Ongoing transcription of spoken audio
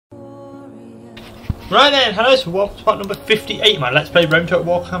Right then, hello, so welcome to part number 58, my Let's Play RomeTW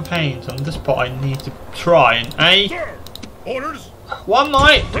War campaigns. On this part I need to try and Sir, orders. one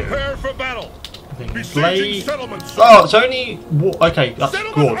might do. Prepare for battle. Play. Settlement, sir. Oh, it's only okay, that's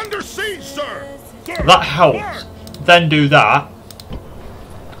Settlement good. under siege, sir. Sir, That helps. Then do that.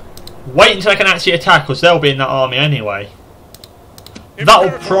 Wait until I can actually attack, because they'll be in that army anyway.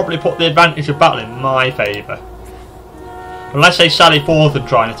 That'll probably put the advantage of battle in my favour. Unless they sally forth and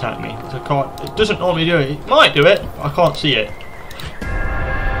try and attack me. I can't, it doesn't normally do it. It might do it, but I can't see it.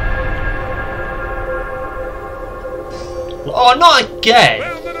 Oh, not again!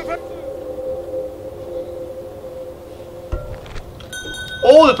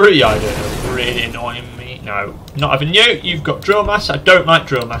 All the pretty ideas are really annoying me. No, not having you. You've got Drill Master. I don't like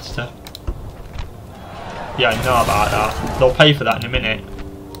Drill Master. Yeah, I know about that. They'll pay for that in a minute.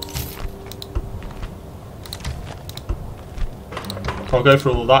 I'll go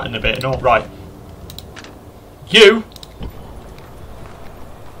through all that in a bit. No, right. You.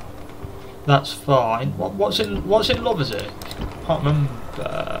 That's fine. What's in love, is it? Can't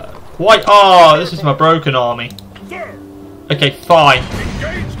remember. White. Oh, this is my broken army. Okay, fine.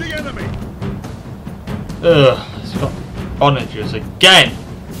 Engage the enemy. Ugh, it's got onagers again.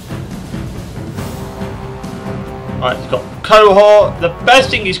 Right, it's got cohort. The best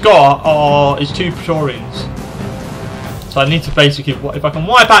thing he's got is 2 Praetorians. So I need to basically, if I can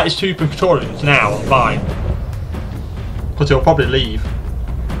wipe out his 2 Praetorians now, I'm fine. Because he'll probably leave.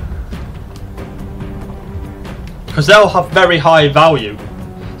 Because they'll have very high value.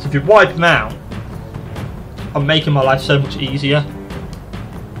 So if you wipe them out, I'm making my life so much easier.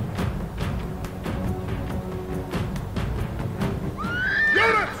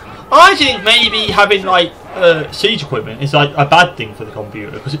 I think maybe having like siege equipment is like a bad thing for the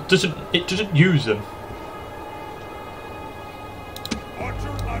computer because it doesn't use them.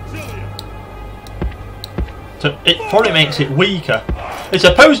 So it probably makes it weaker. It's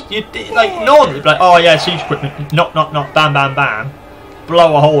supposed you like normally like, oh yeah, siege equipment, knock, bam, bam, bam,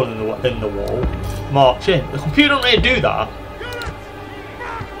 blow a hole in the wall, march in. The computer doesn't really do that.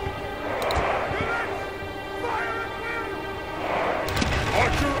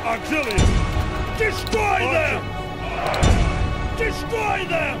 Archer auxiliary. Destroy them! Destroy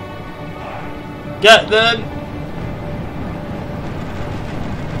them! Get them!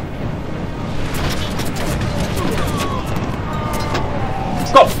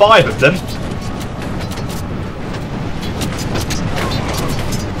 I've got 5 of them.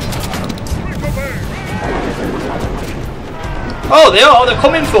 Oh, they are. They're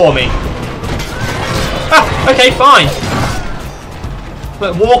coming for me. Ah, okay, fine.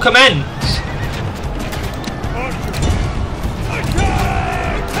 But war commence.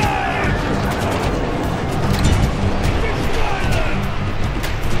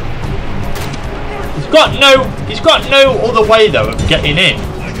 He's got no other way though of getting in.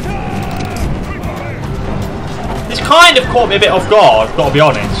 This kind of caught me a bit off guard, gotta be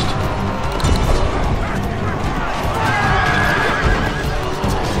honest.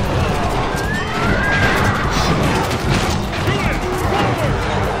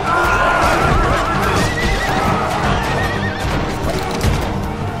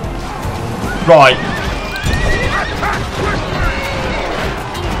 Right.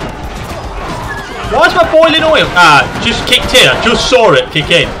 Why is my boiling oil? Ah, just kicked in. I just saw it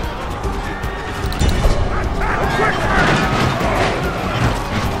kick in.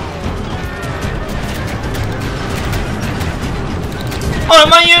 Oh,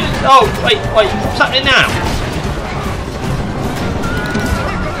 my unit. Oh, wait. What's happening now?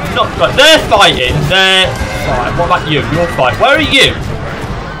 Not right. They're fighting. They're fine. What about you? You're fighting. Where are you?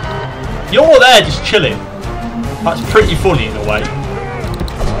 You're there just chilling. That's pretty funny in a way.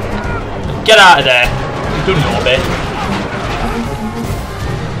 Get out of there. You've done your bit.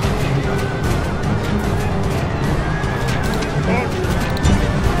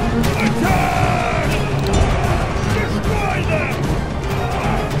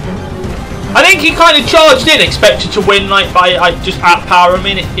 I think he kind of charged in, expected to win like by just outpowering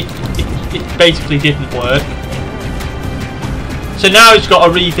me, and it basically didn't work. So now he's got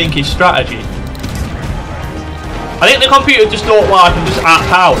to rethink his strategy. I think the computer just thought, well, I can just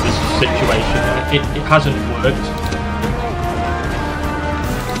outpower this situation. It hasn't worked.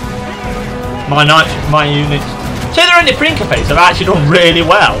 My units. So they're in the Prinker phase. They've actually done really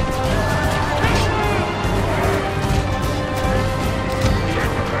well.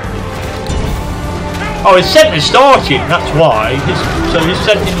 Oh, his sentry's starting. That's why. So his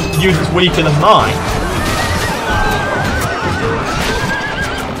sentry unit's weaker than mine.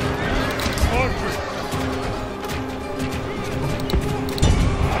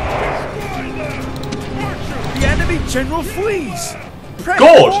 general flees. Press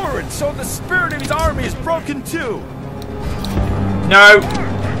Good. forward so the spirit of his army is broken too. No.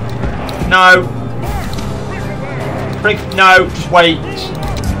 No. No, just wait.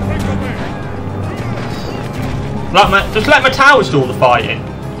 Just let my towers do all the fighting.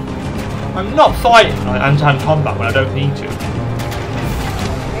 I'm not fighting hand-to-hand combat when I don't need to.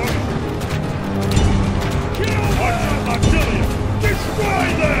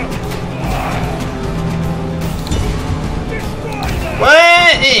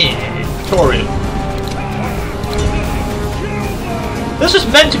 Where is Victoria? This is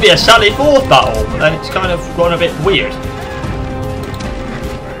meant to be a Sally Forth battle, and it's kind of gone a bit weird.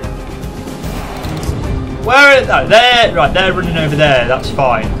 Where are they? They're right. They're running over there. That's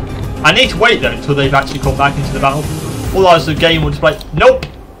fine. I need to wait though until they've actually come back into the battle. Otherwise, the game will just be like, nope,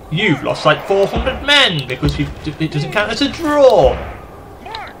 you've lost like 400 men because it doesn't count as a draw.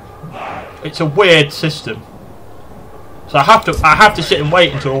 It's a weird system. So I have to sit and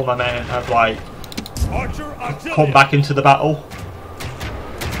wait until all my men have like come back into the battle.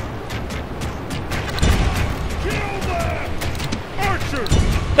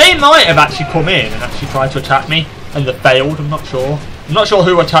 They might have actually come in and actually tried to attack me, and they failed. I'm not sure. I'm not sure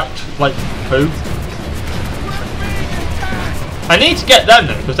who attacked like who. I need to get them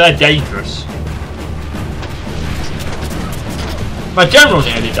though because they're dangerous. My general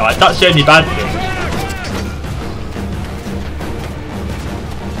nearly died. That's the only bad thing.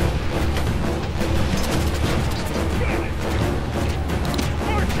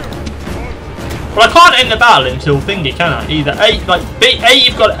 Well, I can't end the battle until thingy, can I? Either A, you've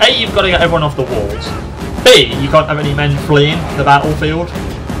got to get everyone off the walls. B, you can't have any men fleeing the battlefield.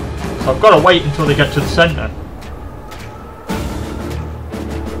 So I've got to wait until they get to the centre.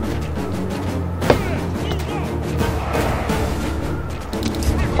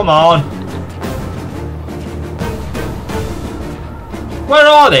 Come on. Where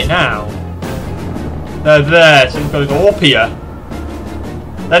are they now? They're there, so we've got to go up here.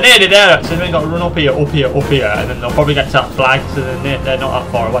 They're nearly there, so they've got to run up here, and then they'll probably get to that flag, so they're not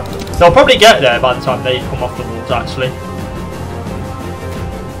that far away. They'll probably get there by the time they come off the walls, actually.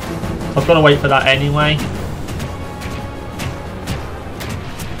 So I've got to wait for that anyway.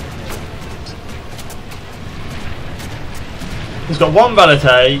 He's got one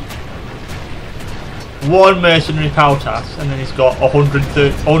Valete, one Mercenary Pautas, and then he's got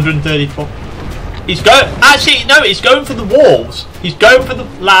 130 foot. He's going. Actually, no. He's going for the walls. He's going for the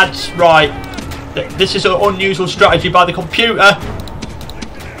lads. Right. This is an unusual strategy by the computer.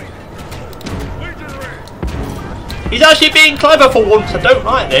 He's actually being clever for once. I don't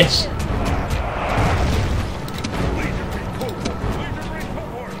like this.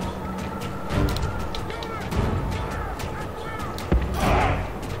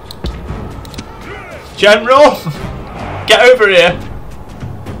 General, get over here.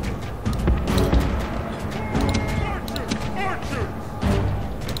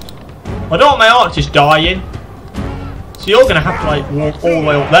 I don't want my archers dying, so you're going to have to like walk all the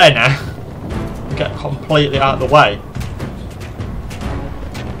way up there now and get completely out of the way.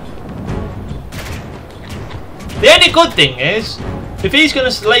 The only good thing is, if he's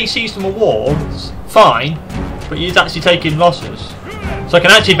going to lay siege to my walls, fine, but he's actually taking losses. So I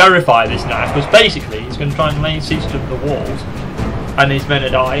can actually verify this now, because basically he's going to try and lay siege to the walls, and his men are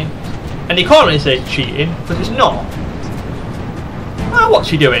dying. And he can't really say it's cheating, because it's not. Ah, what's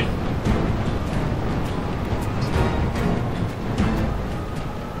he doing?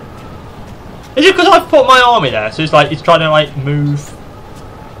 Is it because I've put my army there, so it's like it's trying to like move?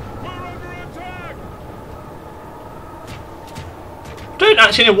 I don't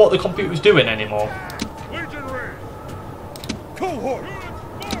actually know what the computer's doing anymore.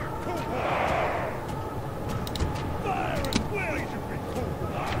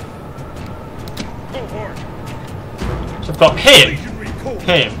 So I've got him,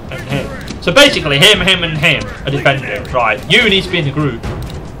 and him. So basically him, and him are defending. Right, you need to be in the group.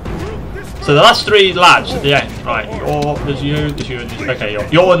 So the last three lads at the end, right? There's you, and this. Okay,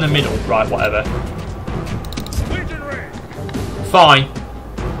 you're in the middle, right? Whatever. Fine.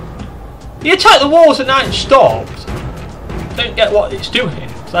 You attack the walls and now it stopped. Don't get what it's doing.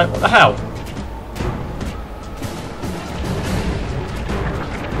 It's like, what the hell?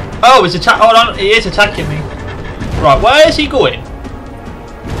 Oh, he's attack. Hold on, he is attacking me. Right, where is he going?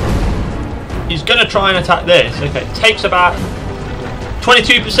 He's gonna try and attack this. Okay, it takes about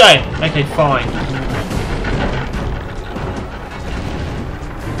 22%. Okay, fine.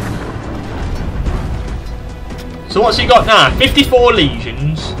 So what's he got now? 54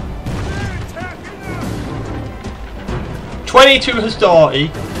 legions. 22 Hastati.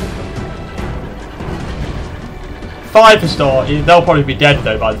 5 for starting. They'll probably be dead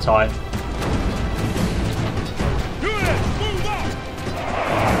though by the time. Units, move up!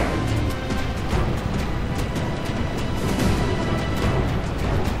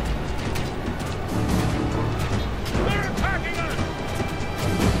 They're attacking us!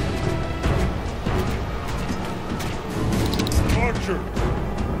 Archer!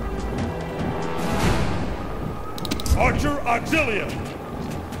 Archer Auxilium!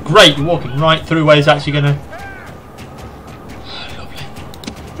 Great, you're walking right through where he's actually gonna. Lovely.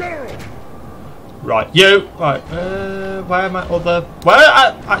 General! Right, you. Right, where are my other? Where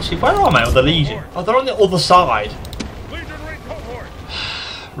are my other legion? Oh, they're on the other side. Legionary cohort!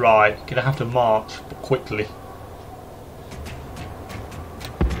 Right, gonna have to march but quickly.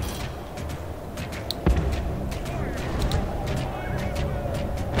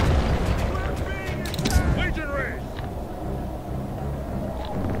 Legionary!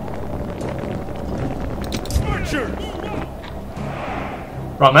 Archers!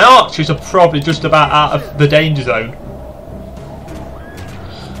 Right, my archers are probably just about out of the danger zone.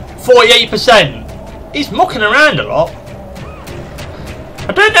 48%. He's mucking around a lot.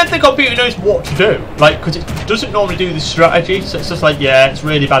 I don't know if the computer knows what to do. Like, because it doesn't normally do this strategy. So it's just like, yeah, it's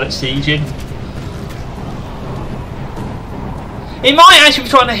really bad at sieging. He might actually be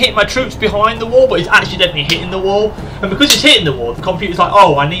trying to hit my troops behind the wall, but he's accidentally hitting the wall. And because he's hitting the wall, the computer's like,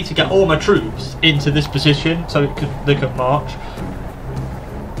 oh, I need to get all my troops into this position so they can march.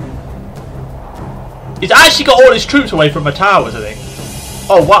 He's actually got all his troops away from my towers, I think.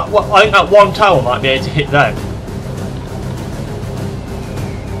 Oh, what? I think that one tower might be able to hit them.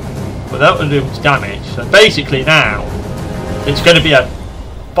 But that will do much damage. So basically now, it's going to be a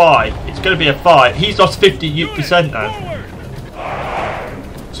fight. It's going to be a fight. He's lost 50% now.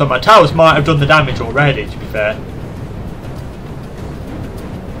 So my towers might have done the damage already, to be fair.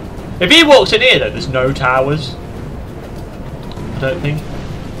 If he walks in here though, there's no towers. I don't think.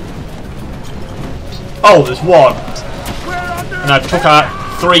 Oh, there's one. And I took out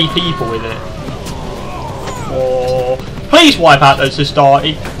 3 people with it. Or please wipe out those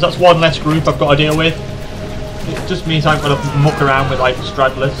Hastati, because that's one less group I've got to deal with. It just means I've got to muck around with like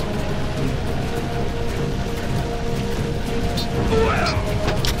stragglers.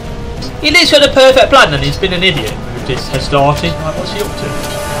 He lives got a perfect plan and he's been an idiot with his Hastati. Like, what's he up to?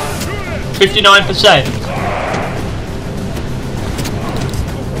 59%.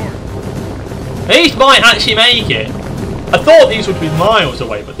 These might actually make it. I thought these would be miles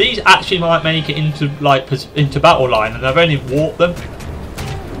away, but these actually might make it into into battle line, and I've only warped them.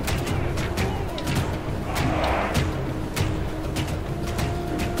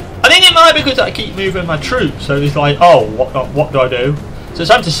 I think it might be because I keep moving my troops, so it's like, oh, what do I do? So it's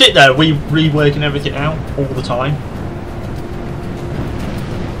time to sit there reworking everything out all the time.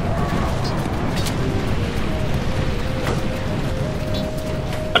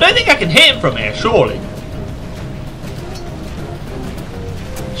 I don't think I can hit him from here, surely.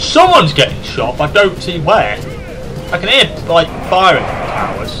 Someone's getting shot, but I don't see where. I can hear, like, firing from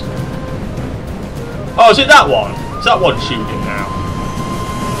towers. Oh, is it that one? Is that one shooting now?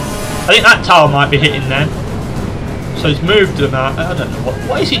 I think that tower might be hitting them. So he's moved them out. I don't know.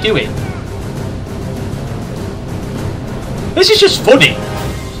 What is he doing? This is just funny.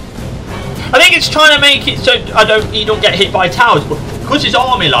 I think it's trying to make it so you don't get hit by towers, but because his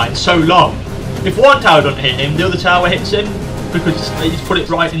army line's so long, if one tower doesn't hit him, the other tower hits him because he's put it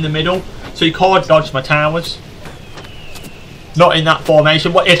right in the middle. So he can't dodge my towers. Not in that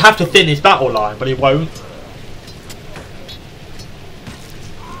formation. Well, he'd have to thin his battle line, but he won't.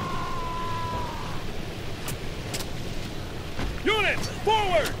 Units,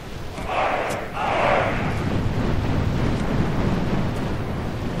 forward!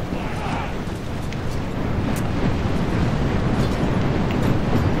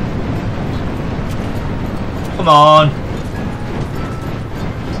 Come on.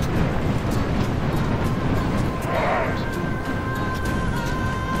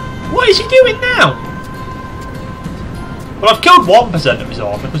 What is he doing now? Well, I've killed 1% of his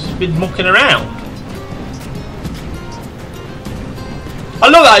army because he's been mucking around. I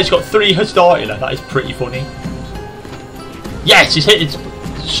love that he's got 3 Hastati left. That is pretty funny. Yes, he's hit. It's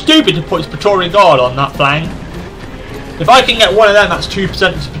stupid to put his Praetorian Guard on that flank. If I can get one of them, that's 2%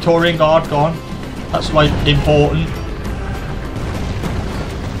 of his Praetorian Guard gone. That's like important.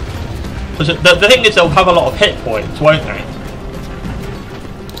 Because the thing is, they'll have a lot of hit points, won't they?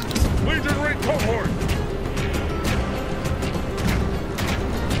 Legionary cohort!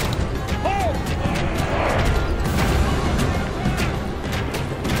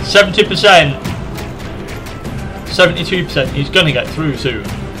 70%. 72%. He's going to get through soon.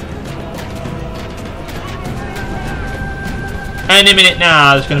 Any minute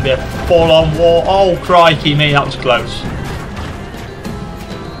now, there's going to be a full-on war. Oh, crikey me, that was close.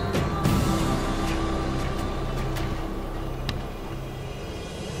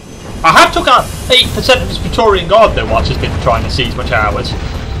 I have took out 8% of his Praetorian Guard though whilst he's been trying to siege my towers.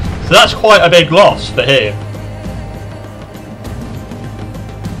 So that's quite a big loss for him.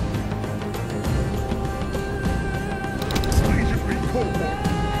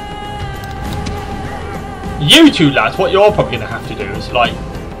 You two lads, what you're probably going to have to do is like...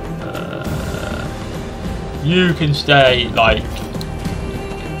 you can stay like...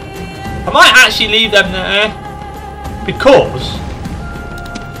 I might actually leave them there. Because...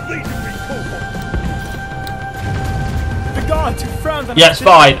 yeah, it's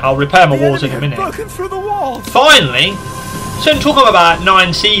fine. I'll repair my walls in a minute. Finally! So it took them about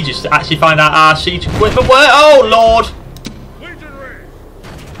 9 sieges to actually find out our siege equipment were. Oh lord!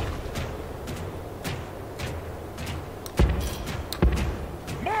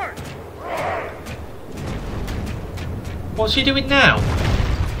 What's he doing now?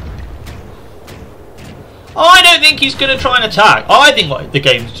 I don't think he's going to try and attack. I think what the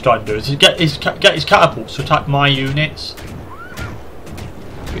game's trying to do is get his catapults to attack my units.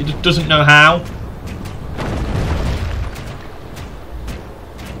 He just doesn't know how.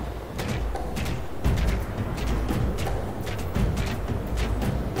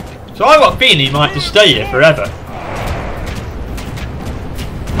 So I've got a feeling he might just stay here forever.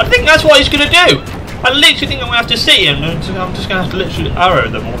 I think that's what he's going to do. I literally think I'm going to have to see him and I'm just going to have to literally arrow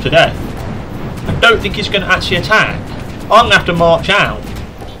them all to death. I don't think he's going to actually attack. I'm going to have to march out.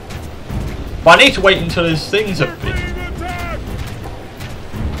 But I need to wait until his things are...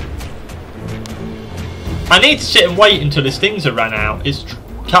 I need to sit and wait until his things are ran out. His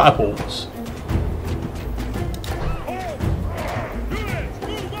catapults.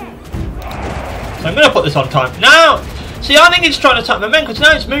 So I'm going to put this on time. Now, see, I think he's trying to attack my men because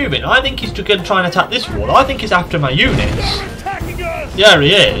now it's moving. I think he's going to try and attack this wall. I think he's after my units. Yeah,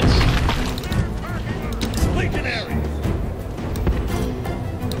 he is.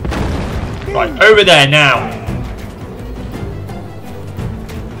 Right, over there now.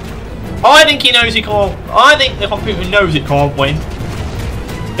 I think he knows he can't. I think the computer knows it can't win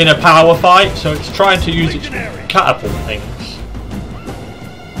in a power fight, so it's trying to use its catapult things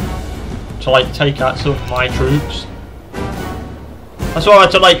to like take out some of my troops. That's why I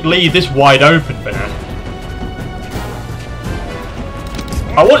had to like leave this wide open for now.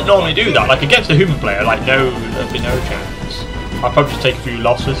 I wouldn't normally do that. Like against a human player, like no, there'd be no chance. I'd probably just take a few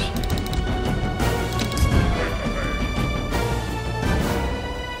losses.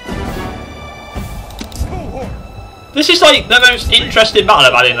 This is like the most interesting battle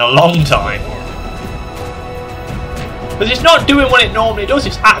I've had in a long time. Because it's not doing what it normally does,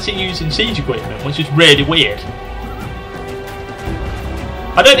 it's actually using siege equipment, which is really weird.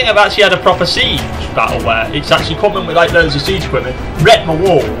 I don't think I've actually had a proper siege battle where it's actually coming with like loads of siege equipment, wreck my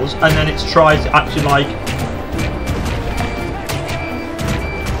walls, and then it's tried to actually like...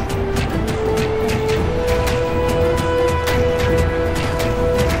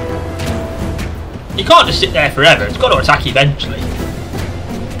 You can't just sit there forever, it's got to attack eventually.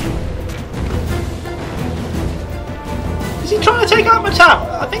 Is he trying to take out my tower?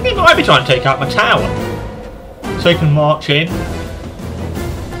 I think he might be trying to take out my tower. So he can march in.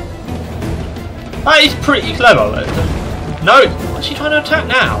 That is pretty clever. No, what's he trying to attack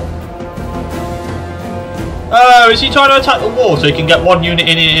now? Oh, is he trying to attack the wall so he can get one unit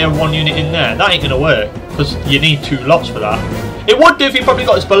in here and one unit in there? That ain't going to work, because you need 2 lots for that. It would do if he probably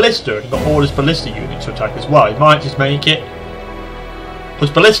got his ballista and got all his ballista units to attack as well. He might just make it.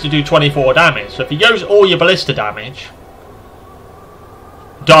 Because ballista do 24 damage. So if he goes all your ballista damage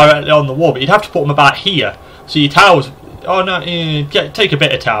directly on the wall, but you'd have to put them about here. So your towers... Oh no, take a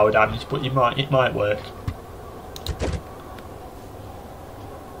bit of tower damage, but it might work.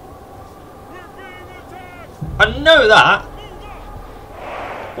 I know that.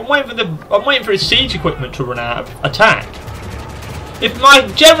 I'm waiting for his siege equipment to run out of attack. If my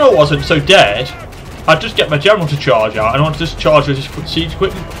general wasn't so dead, I'd just get my general to charge out, and I'd just charge with his siege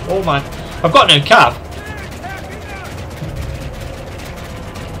equipment. Oh man, I've got no cav.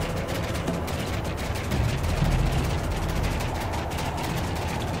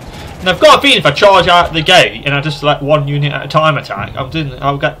 And I've got a feeling if I charge out the gate and I just let 1 unit at a time attack, I'll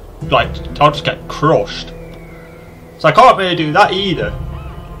just get crushed. So I can't really do that either.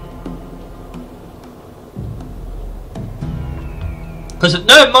 Because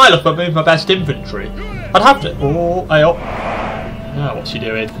no, my luck, if I move my best infantry, I'd have to. Oh, hey up. Now what's he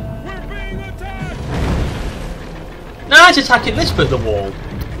doing? Now he's attacking this bit of the wall.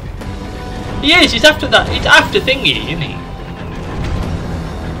 He is. He's after that. He's after thingy, isn't he?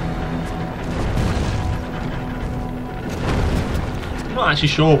 not actually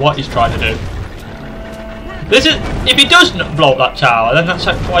sure what he's trying to do. This is, if he does not blow up that tower, then that's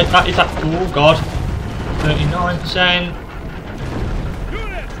quite, that is that, oh god, 39%,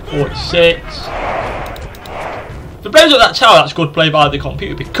 46. If it blows up that tower, that's good play by the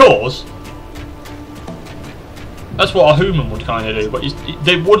computer, because that's what a human would kind of do, but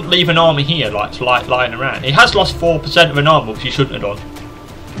they wouldn't leave an army here like lying around. He has lost 4% of an army, which he shouldn't have done.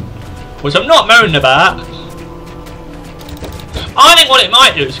 Which I'm not moaning about. I think what it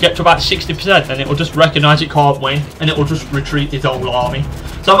might do is get to about 60%, and it will just recognise it can't win, and it will just retreat his whole army.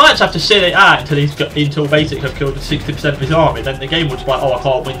 So I might just have to sit it out until basically I've killed 60% of his army. Then the game will just be like, oh, I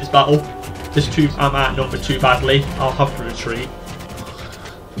can't win this battle. I'm outnumbered too badly. I'll have to retreat.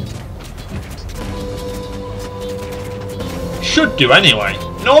 Should do anyway.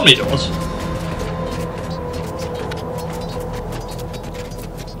 Normally does.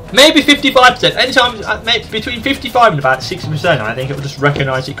 Maybe 55%. Anytime between 55 and about 60%, I think it will just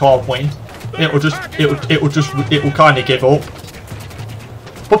recognise it can't win. It will kind of give up.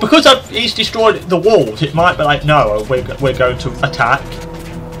 But because he's destroyed the walls, it might be like, no, we're going to attack.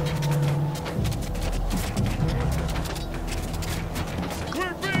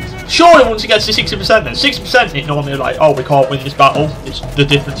 Surely once it gets to 60% then, 60% it normally like, oh, we can't win this battle, the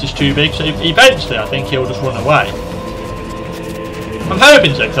difference is too big, so eventually I think he'll just run away. I'm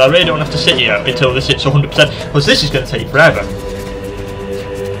hoping so, because I really don't have to sit here until this hits 100%, because this is going to take forever.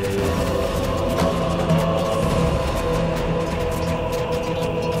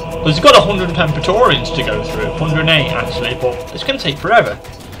 Because he's got 110 Praetorians to go through, 108 actually, but it's going to take forever.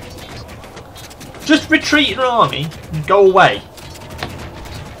 Just retreat your army and go away.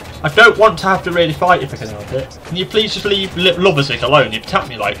 I don't want to have to really fight if I can help it. Can you please just leave Loversick alone? You've attacked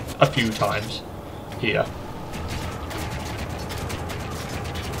me like a few times here.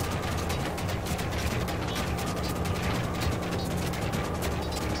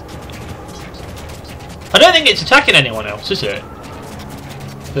 I don't think it's attacking anyone else, is it?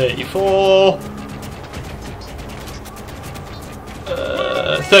 34.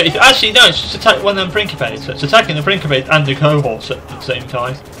 30. Actually, no, it's just attacking one of them Principes. So it's attacking the Principes and the cohorts at the same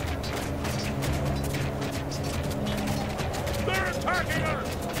time.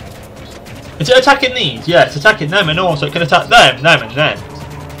 Is it attacking these? Yeah, it's attacking them and also it can attack them and them.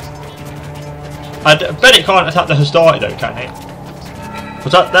 I bet it can't attack the Hastati though, can it?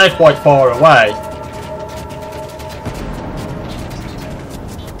 Because they're quite far away.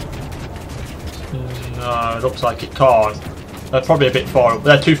 No, it looks like it can't. They're probably a bit far.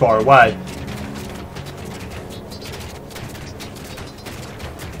 They're too far away.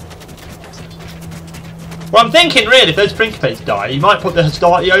 Well, I'm thinking really, if those Principes die, you might put the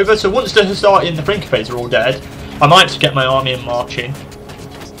Hastati over. So once the Hastati and the Principes are all dead, I might just get my army and march in.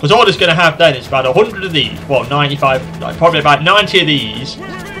 Because all it's going to have then is about 100 of these. Well, 95, like probably about 90 of these.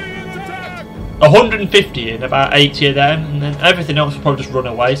 150 and about 80 of them, and then everything else will probably just run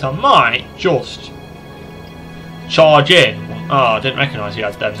away. So I might just charge in. Oh, I didn't recognise he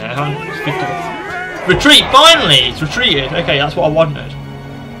had them there. Retreat! Finally! It's retreated. Okay, that's what I wanted.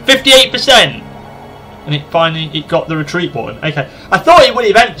 58%! And it finally got the retreat button. Okay. I thought it would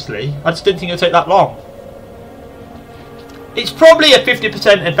eventually. I just didn't think it would take that long. It's probably a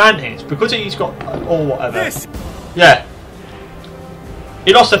 50% advantage because he's got or whatever. Yeah.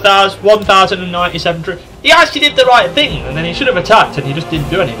 He lost 1,097 troops. He actually did the right thing, and then he should have attacked, and he just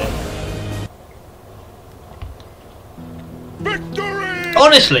didn't do anything. Victory!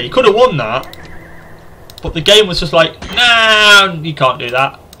 Honestly, he could have won that, but the game was just like, no, you can't do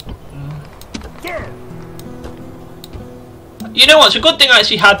that. You know what? It's a good thing I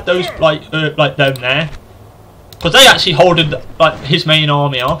actually had those like them there, because they actually holded like his main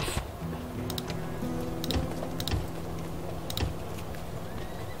army off.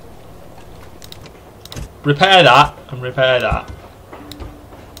 Repair that and repair that.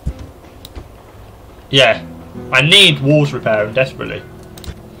 Yeah, I need walls repairing desperately.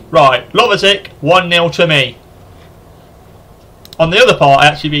 Right, Loversick, 1-0 to me. On the other part, I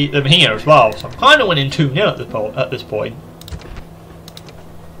actually beat them here as well, so I'm kind of winning 2-0 at this point.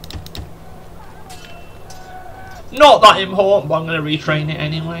 Not that important, but I'm going to retrain it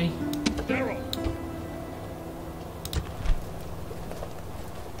anyway.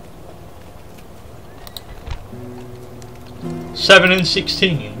 7 and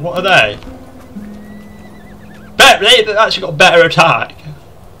 16. What are they? They've actually got better attack,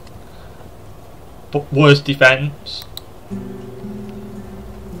 but worse defence.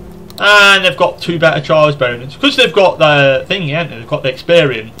 And they've got 2 better charge bonus because they've got the thing, yeah, they've got the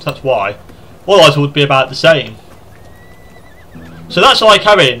experience. That's why. Otherwise, it would be about the same. So that's like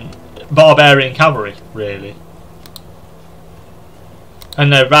having barbarian cavalry, really.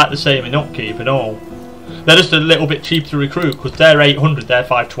 And they're about the same in upkeep and all. They're just a little bit cheaper to recruit because they're 800, they're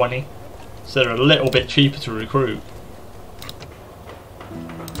 520. So they're a little bit cheaper to recruit.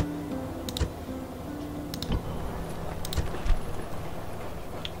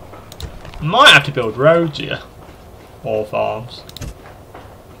 Might have to build roads here. Or farms.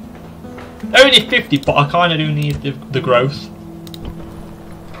 Only 50, but I kind of do need the growth.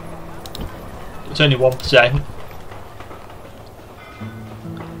 It's only 1%.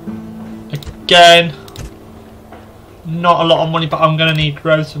 Again, not a lot of money, but I'm going to need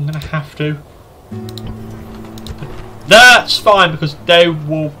growth, so I'm going to have to. That's fine because they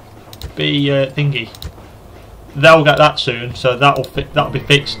will be thingy. They'll get that soon, so that'll be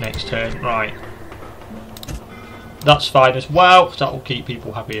fixed next turn. Right. That's fine as well, because that will keep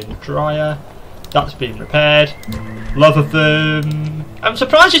people happy in the dryer. That's been repaired. Love of them. I'm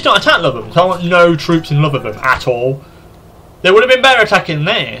surprised he's not attacked Love of them, because I want no troops in Love of them at all. They would have been better attacking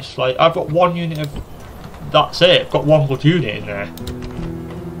this. Like, I've got one unit of... That's it. I've got one good unit in there.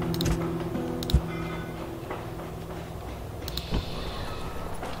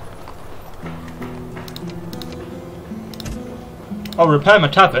 I'll repair my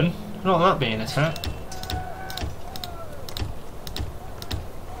tavern. Not that being attacked.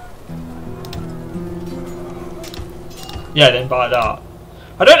 Yeah, then buy that.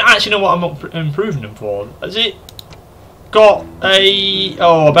 I don't actually know what I'm improving them for. Has it got a...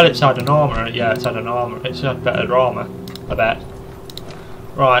 Oh, I bet it's had an armour. Yeah, it's had an armour. It's had better armour, I bet.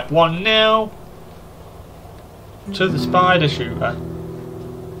 Right, one now. To the spider shooter.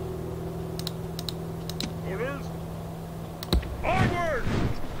 Orders. Onward.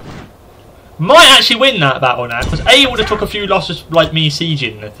 Might actually win that battle now, because A would have took a few losses like me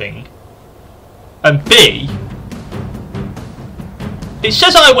sieging the thing. And B... It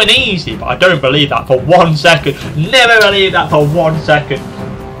says I win easy, but I don't believe that for 1 second. Never believe that for 1 second.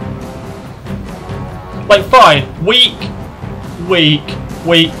 Like, fine. Weak, weak,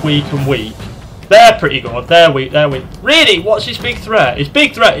 weak, weak, and weak. They're pretty good. They're weak, they're weak. Really, what's his big threat? His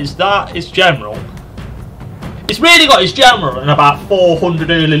big threat is that his general. He's really got his general and about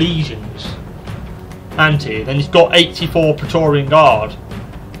 400 early legions. Anti. Then he's got 84 Praetorian Guard.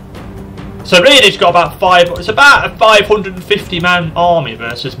 So really he's got about it's about a 550 man army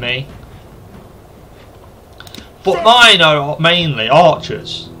versus me. But mine are mainly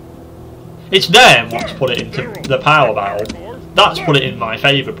archers. It's them what's put it into the power battle. That's put it in my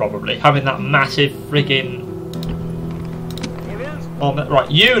favour probably, having that massive friggin... Right,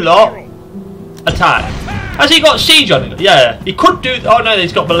 you lot, attack. Has he got siege on it? Yeah, he could do... Oh no,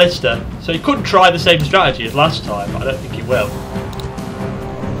 he's got ballista. So he could try the same strategy as last time, but I don't think he will.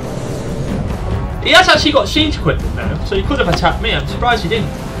 He has actually got siege equipment now, so he could have attacked me. I'm surprised he didn't.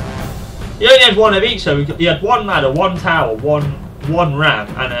 He only had one of each, so he had one ladder, one tower, one ram,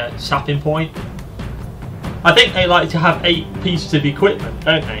 and a sapping point. I think they like to have 8 pieces of equipment,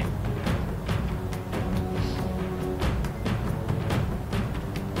 don't they?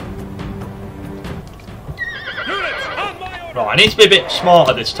 Right, I need to be a bit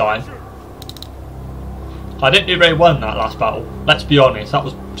smarter this time. I didn't do very well in that last battle. Let's be honest, that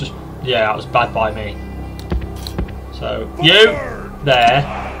was just... Yeah, that was bad by me. So, you, there.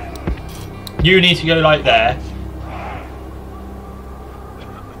 You need to go like there.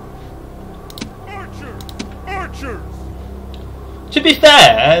 Archers! To be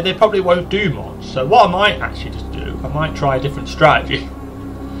fair, they probably won't do much. So what I might actually just do, I might try a different strategy.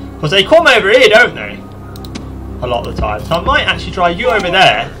 Because they come over here, don't they? A lot of the time. So I might actually try you over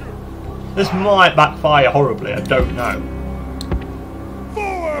there. This might backfire horribly, I don't know.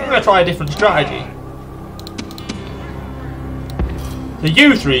 I'm going to try a different strategy. So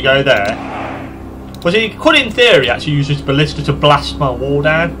you three go there. Because he could in theory actually use his ballista to blast my wall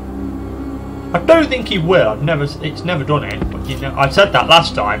down. I don't think he will. It's never done it. But you know, I said that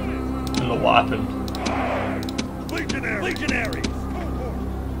last time. And look what happened. Legionaries.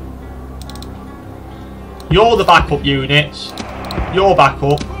 You're the backup units. You're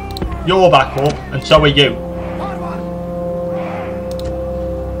backup. You're backup. And so are you.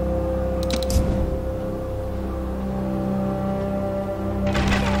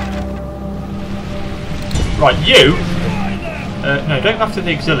 Right, you. No, don't go after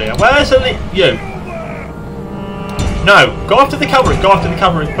the auxiliary. Where's the you? No, go after the cavalry. Go after the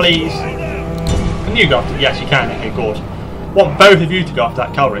cavalry, please. Can you go after? Yes, you can. Okay, good. I want both of you to go after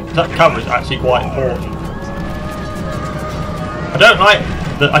that cavalry because that cavalry is actually quite important. I don't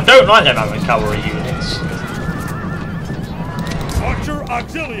like them having cavalry units. Archer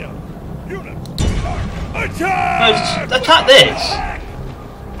auxilia. Units. Attack! No, just attack this.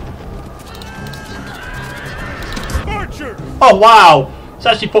 Archers! Oh wow! He's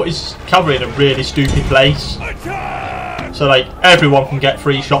actually put his cavalry in a really stupid place. Attack! So like everyone can get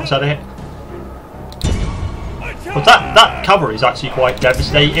 3 shots at it. But that cavalry is actually quite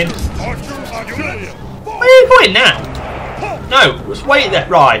devastating. Archer Auxilia! Where are you going now? No, let's wait there.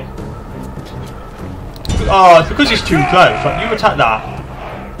 Right. Oh, it's because he's too close. Like, you attack that.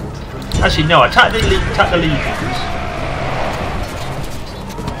 Actually, no, attack the legions.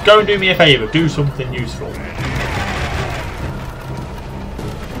 Go and do me a favour. Do something useful.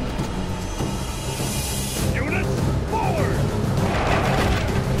 Units forward!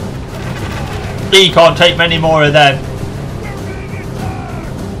 He can't take many more of them.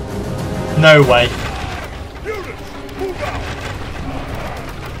 No way. Units, move out!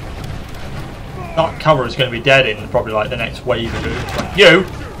 That cavalry is going to be dead in probably like the next wave of it. Like, you!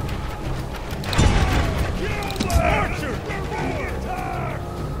 Archer!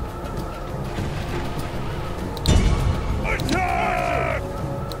 Attack!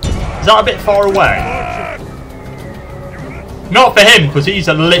 Is that a bit far away? Not for him, because he's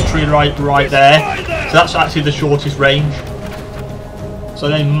literally right there. So that's actually the shortest range. So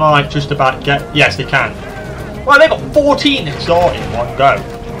they might just about get... Yes, they can. Well, they've got 14 Hastati in one go.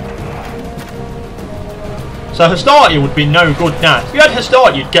 So Hastati would be no good now. If you had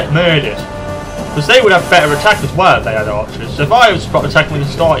Hastati, you'd get murdered. Because they would have better attack as well if they had archers. So if I was attacking with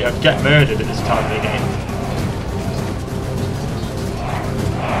Hastati, I'd get murdered at this time of the game.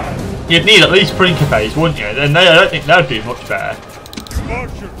 You'd need at least Principes, wouldn't you? Then I don't think they'd do much better.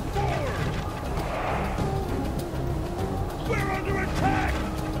 Archer, forward! We're under attack!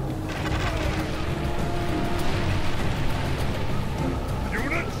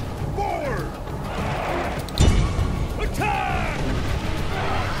 Units, forward! Attack!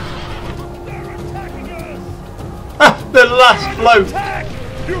 They're attacking us! Ah, the last blow! Attack!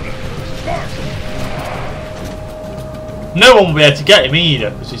 Units, march! No one will be able to get him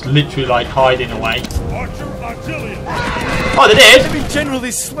either, because he's literally like hiding away. Archer Auxilia! Oh, they did! Enemy general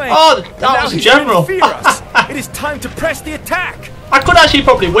is slain. Oh, And that now was a he's gonna general. fear us. It is time to press the attack. I could actually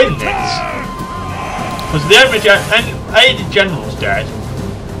probably win this. Because the aided general's dead.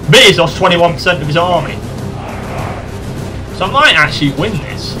 B has lost 21% of his army. So I might actually win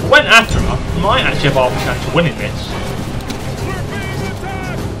this. I went after him, I might actually have half a chance of winning this. We're being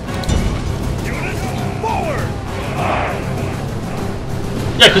attacked! Units, forward!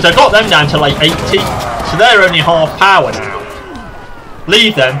 Yeah, because I got them down to like 80. So they're only half power now.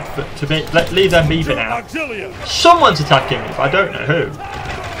 Leave them leave them be for now. Auxilia! Someone's attacking me, but I don't know who.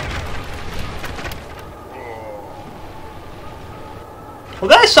 Well,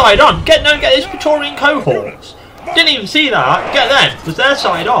 they're side on. Get these Praetorian cohorts. Didn't even see that. Get them, because they're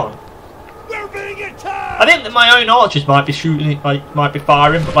side on. We're being attacked! I think that my own archers might be shooting it, might be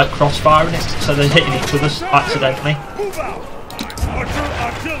firing, but like cross-firing it, so they're hitting each other accidentally. Move out! Archer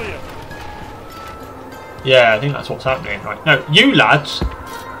Auxilia! Yeah, I think that's what's happening. Right, no, you lads,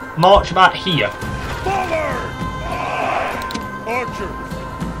 march about here. Forward! Archers!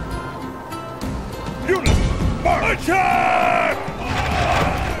 Units, march! Attack!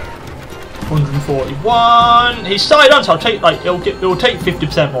 141. He's side on, so I'll take it'll take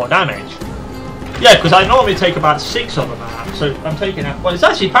 50% more damage. Yeah, because I normally take about 6 of them out, so I'm taking out. Well,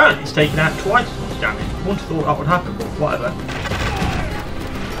 apparently it's taking out twice as much damage. I wouldn't have thought that would happen, but whatever.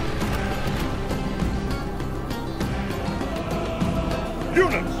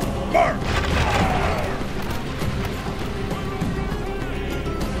 Units, march!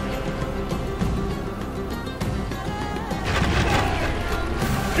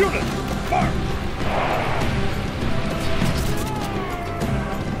 Units, march!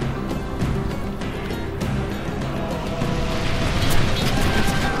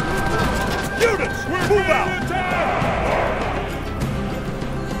 Units, move out!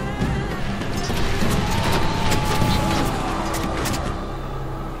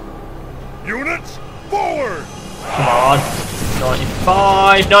 Units, forward! Come on.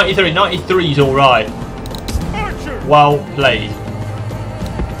 95, 93, 93 is alright. Archer! Well played.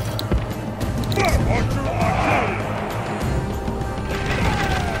 Archer Auxilia!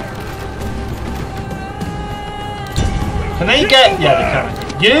 Can they get? Yeah, they can.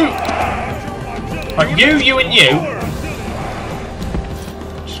 You, right, you and you.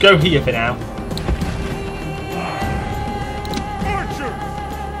 Just go here for now. Archer!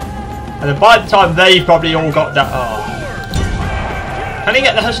 And then by the time they've probably all got that. Oh. Can he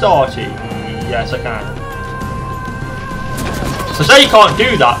get the Hastati? Yes, I can. So they can't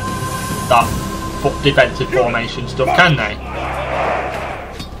do that defensive formation stuff, can they?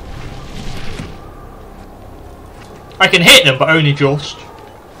 I can hit them, but only just.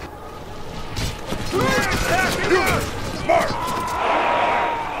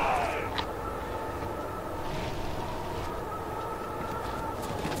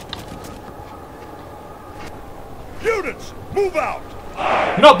 Units, move out!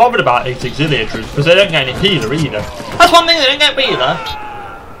 I'm not bothered about these auxiliary troops because they don't get any healer either. That's one thing, they don't get healer.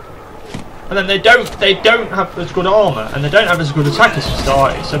 And then they don't have as good armour and they don't have as good attack as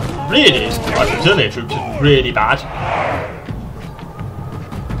society. So really, like, auxiliary troops are really bad.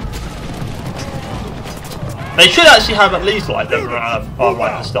 They should actually have at least like them around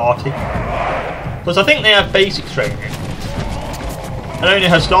like Hastati. Because I think they have basic training. And only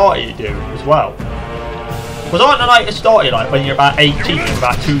Hastati do as well. Because aren't they like Hastati like when you're about 18 and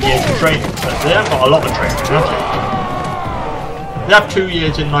about 2 years of training? So they haven't got a lot of training, have they? They have 2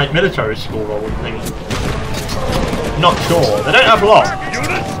 years in like military school or something. Not sure. They don't have a lot.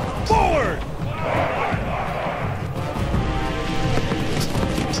 Units, forward!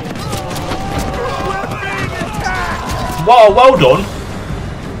 Wow, well done.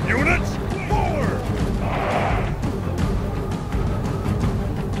 Units, forward!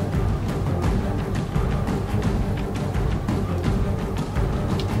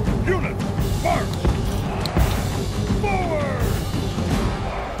 Units, march! Forward!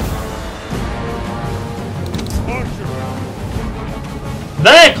 Archer!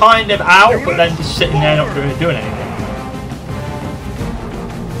 They're kind of out, but then just sitting there not really doing anything.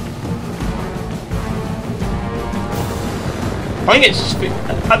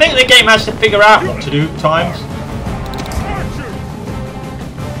 I think the game has to figure out what to do at times. Archer!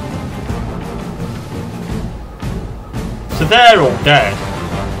 So they're all dead.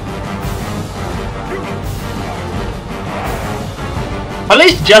 At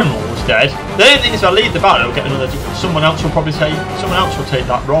least the general was dead. The only thing is, if I leave the battle, I'll get another. Someone else will probably take. Someone else will take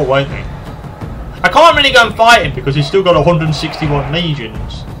that role, won't they? I can't really go and fight him because he's still got 161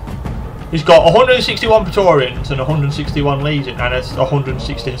 legions. He's got 161 Praetorians and 161 Legion and it's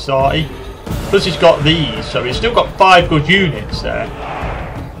 116 Hastati. Plus he's got these, so he's still got 5 good units there.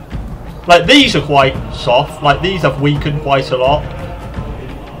 Like these are quite soft, like these have weakened quite a lot.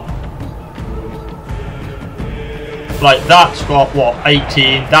 Like that's got what,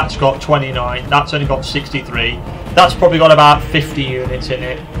 18, that's got 29, that's only got 63. That's probably got about 50 units in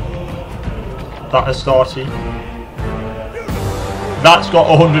it. That Hastati. That's got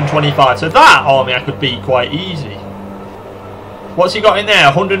 125, so that army I could beat quite easy. What's he got in there?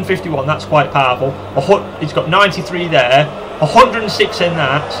 151, that's quite powerful. He's got 93 there, 106 in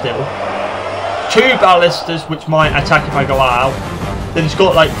that still. 2 ballistas which might attack if I go out. Then he's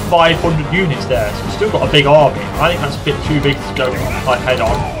got like 500 units there, so he's still got a big army. I think that's a bit too big to go like head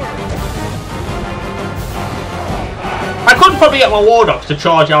on. I could probably get my war dogs to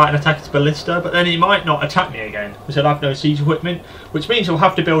charge out and attack his ballista, but then he might not attack me again because he'll have no siege equipment, which means he'll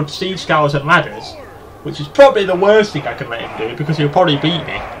have to build siege scouts and ladders, which is probably the worst thing I can let him do because he'll probably beat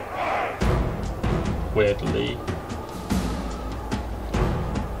me. Weirdly.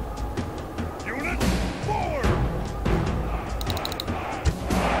 Units, forward!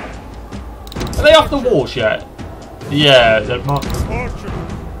 Are they off the walls yet? Yeah, they're not. Archer!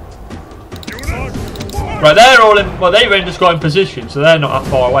 Units, forward! Right, they're all in. Well, they've just got in position, so they're not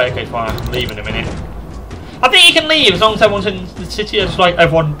that far away. Okay, fine, I can leave in a minute. I think you can leave as long as everyone's in the city. Just like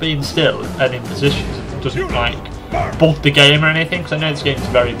everyone being still and in position, it doesn't like bug the game or anything. Because I know this game's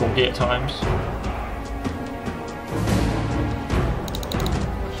very buggy at times.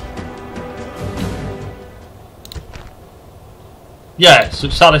 Yeah,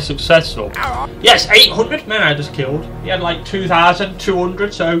 sadly successful. Yes, 800 men I just killed. He had like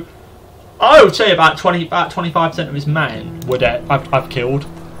 2,200, so I would say about 25% of his men were dead. I've killed.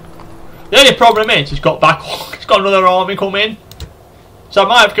 The only problem is he's got he's got another army coming, so I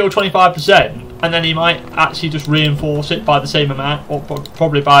might have killed 25%, and then he might actually just reinforce it by the same amount, or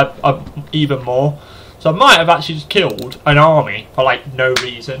probably by even more. So I might have actually just killed an army for like no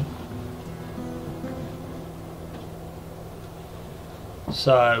reason.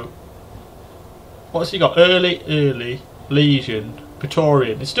 So, what's he got? Early, Legion,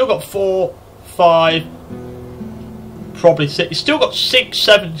 Praetorian. He's still got 4, 5, probably 6. He's still got 6,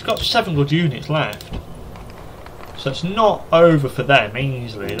 7. He's got 7 good units left. So it's not over for them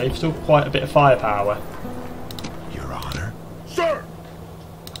easily. They've still got quite a bit of firepower. Your Honor. Sir!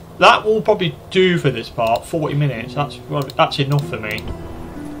 That will probably do for this part. 40 minutes. That's enough for me.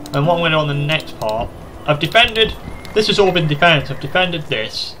 And what I'm going to do on the next part, I've defended. This has all been defence. I've defended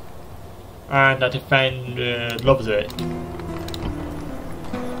this, and I defended loves it.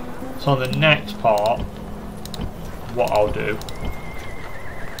 So on the next part, what I'll do.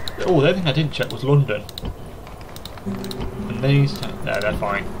 Oh, the only thing I didn't check was London. And these, no, they're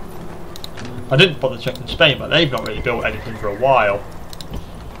fine. I didn't bother checking Spain, but they've not really built anything for a while.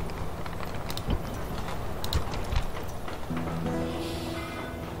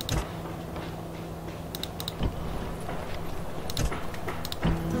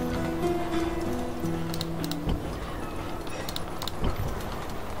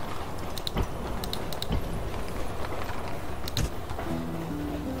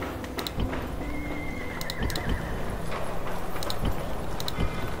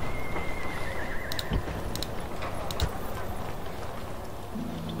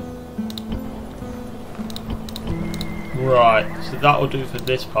 that'll do for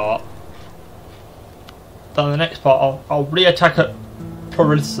this part. Then the next part, I'll re-attack at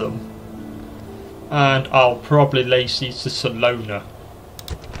Purisum. And I'll probably lace these to Salona.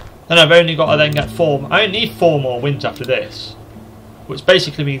 Then I've only got to then get 4. I only need 4 more wins after this. Which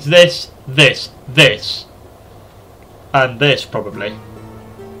basically means this, this, this. And this, probably.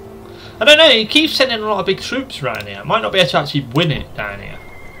 I don't know, he keeps sending a lot of big troops around here. I might not be able to actually win it down here.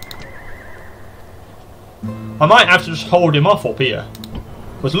 I might have to just hold him off up here.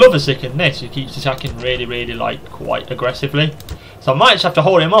 Because Loversick in this, he keeps attacking really, really, like, quite aggressively. So I might just have to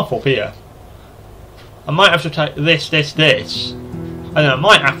hold him off up here. I might have to take this, this, this. And then I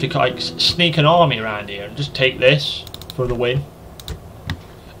might have to, like, sneak an army around here and just take this for the win.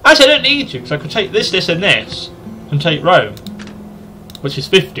 Actually, I don't need to, because I could take this, this, and this. And take Rome. Which is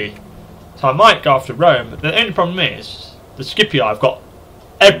 50. So I might go after Rome, but the only problem is, the Scipii have got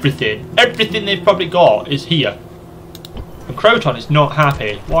everything. Everything they've probably got is here. And Croton is not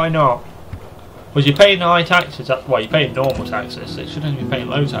happy. Why not? Because you're paying high taxes. Well, you're paying normal taxes. So you shouldn't be paying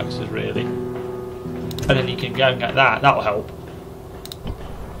low taxes, really. And then you can go and get that. That'll help.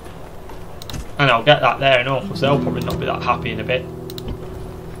 And I'll get that there and all, because they'll probably not be that happy in a bit.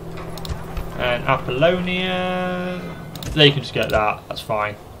 And Apollonia, they can just get that. That's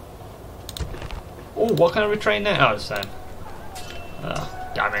fine. Oh, what can I retrain their house then?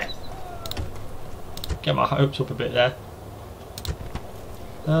 Damn it. Get my hopes up a bit there.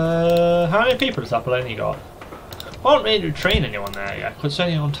 How many people has Apollonia got? I haven't really retrained anyone there yet, because it's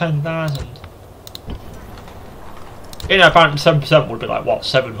only on 10,000. You know, apparently 7% would be like, what,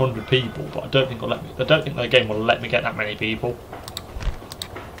 700 people, but I don't think the game will let me get that many people.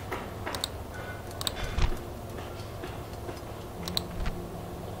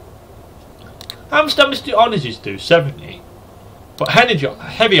 How much damage do onages do? 70. But heavy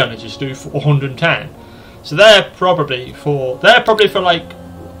onages do 410. So they're probably for like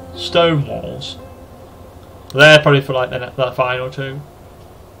stone walls. They're probably for like the final 2.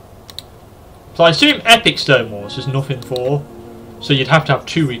 So I assume epic stone walls there's nothing for. So you'd have to have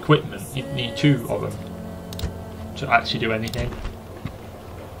 2 equipment. You'd need 2 of them to actually do anything.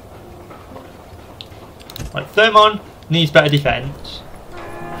 Right, Thermon needs better defense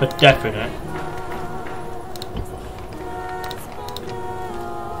for definite.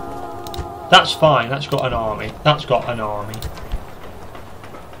 That's fine, that's got an army. That's got an army.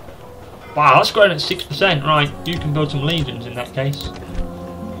 Wow, that's growing at 6%. Right, you can build some legions in that case.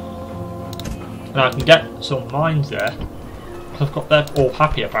 And I can get some mines there. I've got them all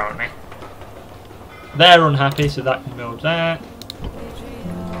happy apparently. They're unhappy, so that can build there.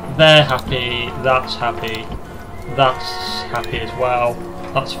 They're happy, that's happy. That's happy as well.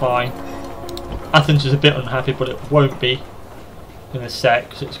 That's fine. Athens is a bit unhappy, but it won't be in a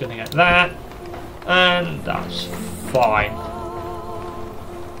sec, so it's going to get that, and that's fine.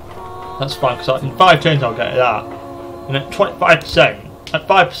 That's fine, because in 5 turns I'll get that, and at 25%, at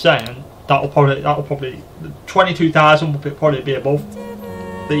 5%, that'll probably 22,000 will probably be above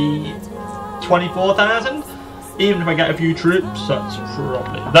the 24,000. Even if I get a few troops, that's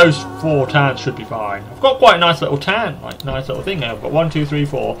probably those 4 towns should be fine. I've got quite a nice little town, like nice little thing. I've got 1, 2, 3,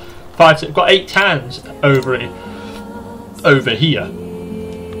 4, 5, 6. I've got 8 towns over here.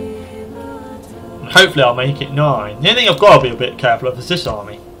 And hopefully I'll make it 9. The only thing I've got to be a bit careful of is this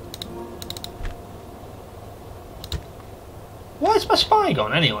army. Where's my spy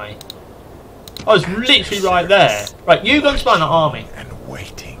gone anyway? I was literally right there. Right, you go and spy on that army. And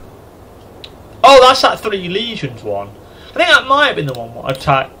waiting. Oh, that's that 3 legions one. I think that might have been the one what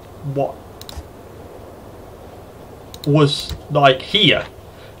attacked what was like here.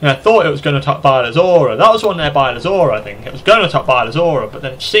 And I thought it was going to attack Bielazora. That was one there, Bielazora, I think. It was going to attack Bielazora, but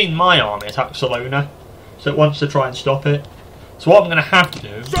then it's seen my army attack Salona. So it wants to try and stop it. So what I'm going to have to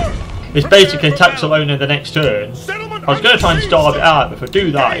do is basically attack Salona the next turn. I was going to try and starve it out, but if I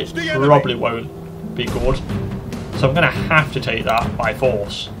do that, it probably won't be good. So I'm going to have to take that by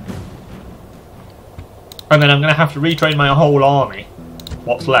force. And then I'm going to have to retrain my whole army,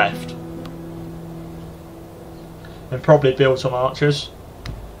 what's left. And probably build some archers.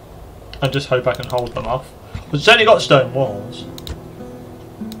 And just hope I can hold them off. But it's only got stone walls.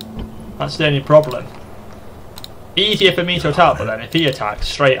 That's the only problem. Easier for me to attack, but then if he attacks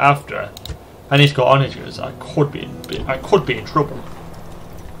straight after, and he's got onagers, I could be in trouble.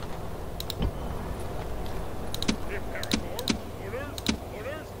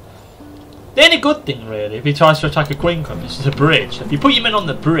 The only good thing really, if he tries to attack a Queen Club, is the bridge. If you put your men on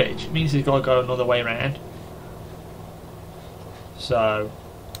the bridge, it means he's got to go another way around. So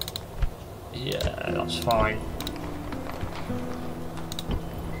yeah, that's fine.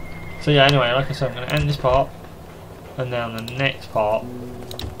 So yeah, anyway, like I said, I'm going to end this part. And then on the next part,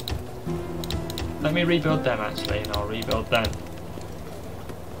 let me rebuild them actually, and I'll rebuild them.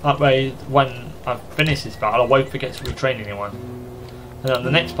 That way, when I've finished this battle, I won't forget to retrain anyone. And on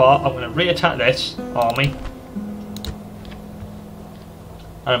the next part, I'm going to re-attack this army.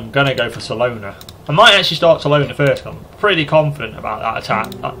 And I'm going to go for Salona. I might actually start Salona first. I'm pretty confident about that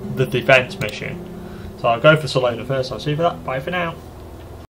attack, the defence mission. So I'll go for Salona first. I'll see you for that. Bye for now.